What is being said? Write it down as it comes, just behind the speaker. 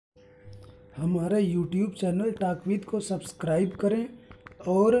हमारे YouTube channel टॉकविद को subscribe करें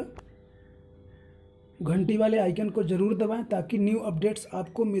और घंटी वाले आइकन को ज़रूर दबाएं ताकि न्यू अपडेट्स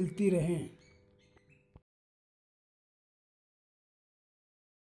आपको मिलती रहें।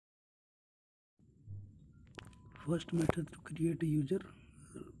 First method to create user,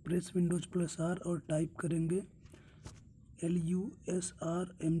 press Windows +R और टाइप करेंगे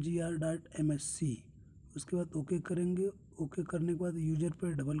lusrmgr.msc। उसके बाद ओके करेंगे। ओके करने के बाद यूजर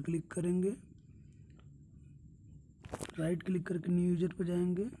पर डबल क्लिक करेंगे, राइट क्लिक करके न्यू यूजर पर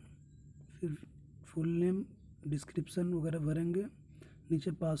जाएंगे, फिर फुल नेम डिस्क्रिप्शन वगैरह भरेंगे।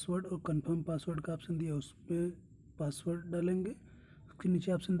 नीचे पासवर्ड और कंफर्म पासवर्ड का ऑप्शन दिया, उस पर पासवर्ड डालेंगे। उसके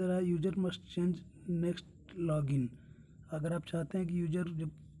नीचे ऑप्शन दे रहा है user must change next login. अगर आप चाहते हैं कि यूजर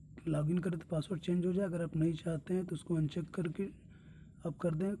जब लॉगिन करे तो पासवर्ड चेंज हो जाए, अगर आप नहीं चाहते हैं तो उसको अनचेक करके आप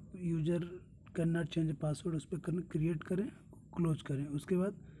कर दें user can not change password, उस पर क्रिएट करें, क्लोज करें। उसके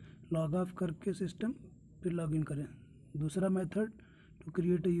बाद लॉग ऑफ करके सिस्टम फिर लॉगिन करें। दूसरा method to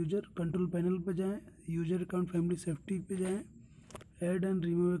create a user, control panel पर जाएं, यूजर अकाउंट फैमिली सेफ्टी पे जाएं, ऐड एंड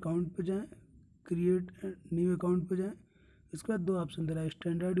रिमूव अकाउंट पे जाएं, क्रिएट न्यू अकाउंट पे जाएं। इसके बाद दो ऑप्शन दे रहा है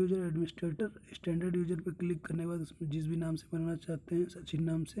standard user, administrator. Standard user पे क्लिक करने के बाद उसमें जिस भी नाम से बनाना चाहते हैं सचिन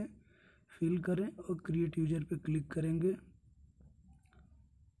नाम से फिल करें और क्रिएट यूजर पे क्लिक करेंगे।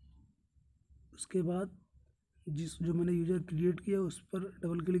 उसके बाद जो मैंने यूजर क्रिएट किया उस पर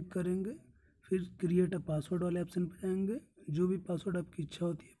डबल क्लिक करेंगे, फिर क्रिएट अ पासवर्ड वाले ऑप्शन पर जाएंगे। जो भी पासवर्ड आपकी इच्छा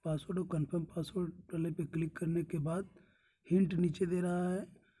होती है पासवर्ड और कंफर्म पासवर्ड वाले पे क्लिक करने के बाद हिंट नीचे दे रहा है,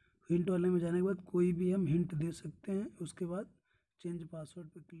 हिंट वाले में जाने के बाद कोई भी हम हिंट दे सकते हैं। उसके बाद चेंज पासवर्ड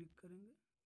पे क्लिक करेंगे।